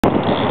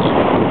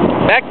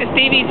Back to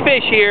Stevie's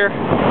fish here.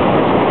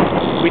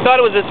 We thought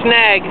it was a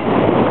snag,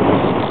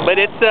 but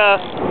it's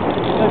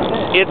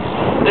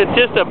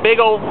just a big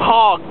old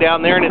hog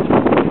down there, and it's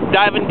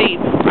diving deep.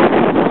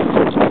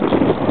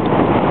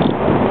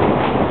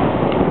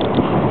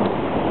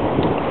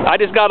 I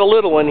just got a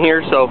little one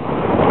here, so.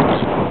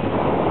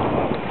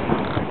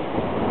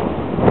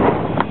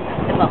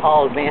 In the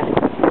hog, man.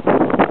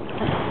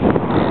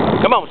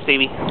 Come on,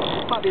 Stevie.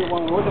 Might be the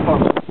one we're looking for.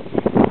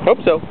 Hope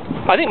so.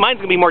 I think mine's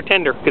gonna be more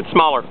tender. It's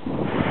smaller.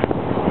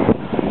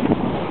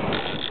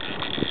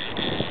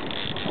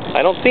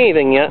 I don't see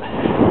anything yet.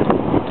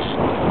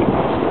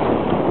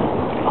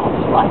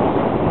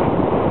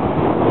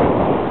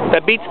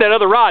 That beats that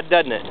other rod,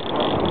 doesn't it?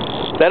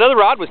 That other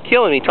rod was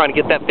killing me trying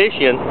to get that fish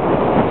in.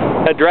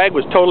 That drag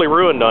was totally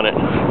ruined on it.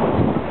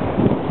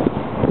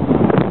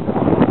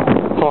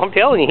 Well, I'm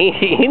telling you,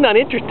 he's not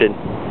interested.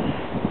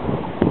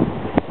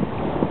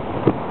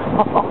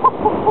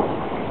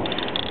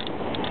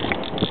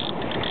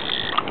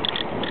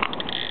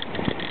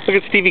 Look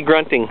at Stevie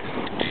grunting.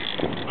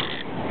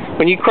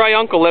 When you cry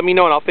uncle, let me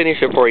know and I'll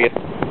finish it for you.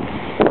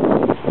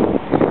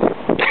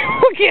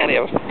 Look at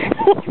him.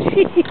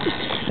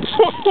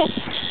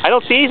 I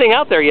don't see anything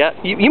out there yet.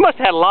 You must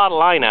have had a lot of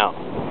line out.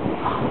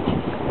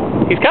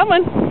 He's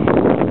coming. He's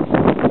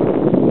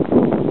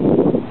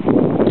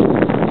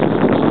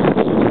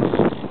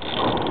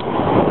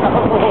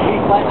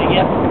fighting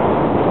again.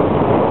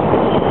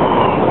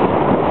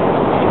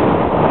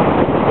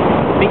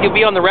 Think you'll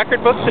be on the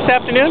record books this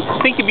afternoon?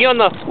 Think you'll be on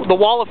the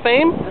Wall of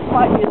Fame? This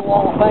might be the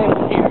Wall of Fame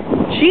here.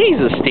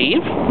 Jesus,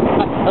 Steve.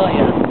 I tell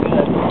you, that's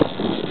good.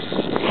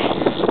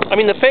 I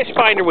mean, the fish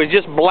finder was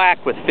just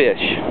black with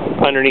fish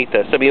underneath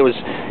us. I mean,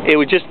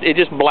 it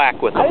just black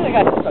with them. I think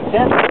I got some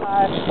 10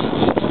 times.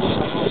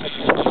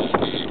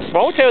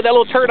 Well, I will tell you, that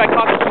little turd I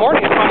caught this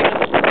morning,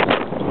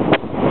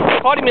 I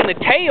caught him in the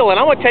tail, and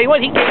I want to tell you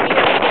what, he gave me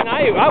everything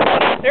I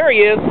wanted. There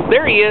he is.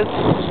 There he is.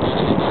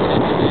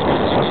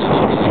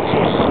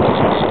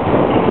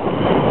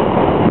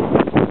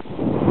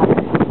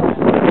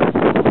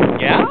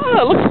 Yeah,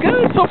 looks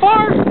good so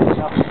far.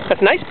 That's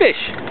a nice fish.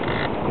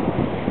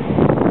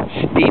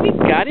 Stevie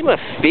got him a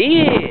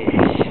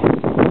fish.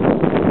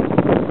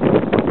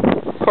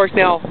 Of course,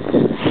 now,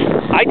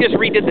 I just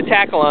redid the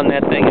tackle on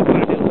that thing and put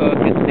a new hook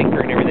and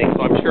sinker and everything,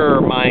 so I'm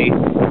sure my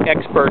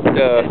expert,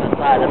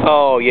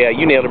 oh yeah,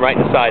 you nailed him right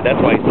in the side. That's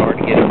why it's so hard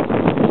to get him.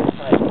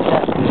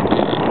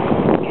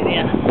 Get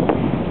in.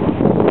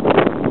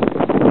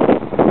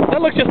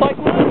 That looks just like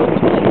mine.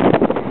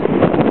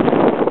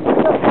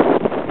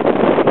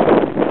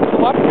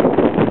 What?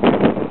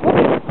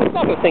 It's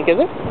not going to sink, is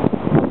it?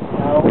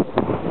 No.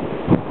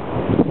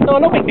 No,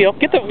 no big deal.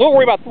 We'll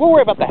worry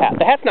about the hat.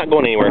 The hat's not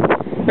going anywhere.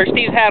 There's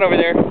Steve's hat over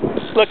there.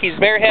 Look, he's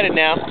bareheaded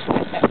now.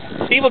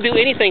 Steve will do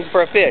anything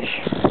for a fish.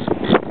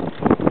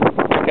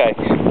 Okay.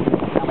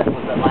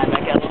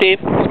 Steve,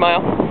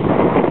 smile.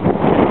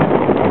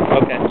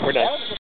 Okay, we're done.